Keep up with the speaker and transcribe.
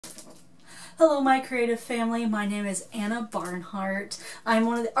Hello my creative family, my name is Anna Barnhart. I'm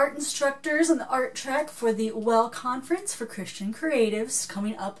one of the art instructors on the art track for the WELL Conference for Christian Creatives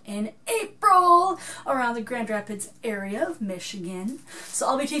coming up in April around the Grand Rapids area of Michigan. So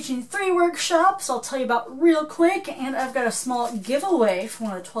I'll be teaching 3 workshops I'll tell you about real quick, and I've got a small giveaway for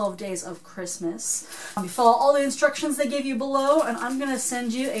one of the 12 days of Christmas. You follow all the instructions they give you below, and I'm going to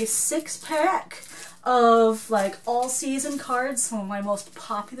send you a 6-pack of like all season cards, some of my most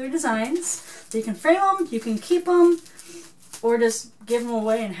popular designs. So you can frame them, you can keep them, or just give them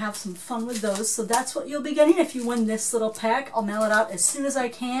away and have some fun with those. So that's what you'll be getting if you win this little pack. I'll mail it out as soon as I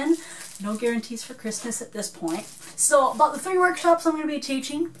can. No guarantees for Christmas at this point. So about the 3 workshops I'm going to be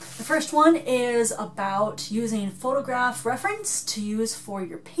teaching. The first one is about using photograph reference to use for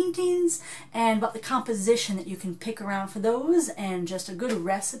your paintings, and about the composition that you can pick around for those, and just a good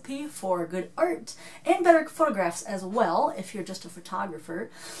recipe for good art and better photographs as well if you're just a photographer.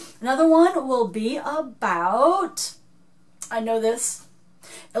 Another one will be about, I know this,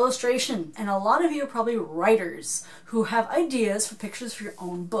 illustration, and a lot of you are probably writers who have ideas for pictures for your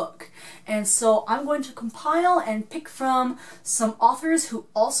own book. And so I'm going to compile and pick from some authors who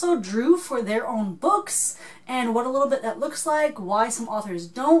also drew for their own books, and what a little bit that looks like, why some authors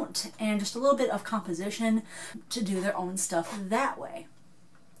don't, and just a little bit of composition to do their own stuff that way.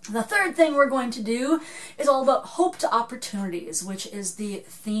 The third thing we're going to do is all about hope to opportunities, which is the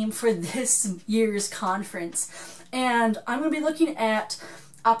theme for this year's conference. And I'm going to be looking at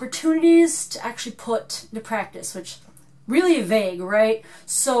opportunities to actually put into practice, which really vague, right?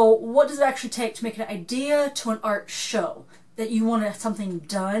 So what does it actually take to make an idea to an art show? That you want something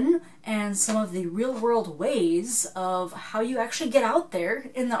done, and some of the real world ways of how you actually get out there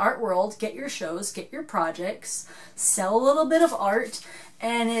in the art world, get your shows, get your projects, sell a little bit of art.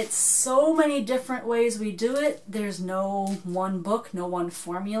 And it's so many different ways we do it. There's no one book, no one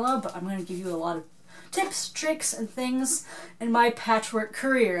formula, but I'm going to give you a lot of tips, tricks, and things in my patchwork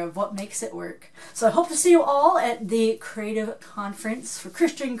career of what makes it work. So I hope to see you all at the Creative Conference for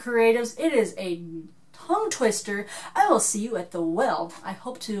Christian Creatives. It is a tongue twister. I will see you at the well. I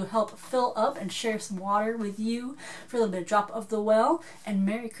hope to help fill up and share some water with you for a little bit of drop of the well. And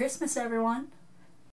Merry Christmas, everyone.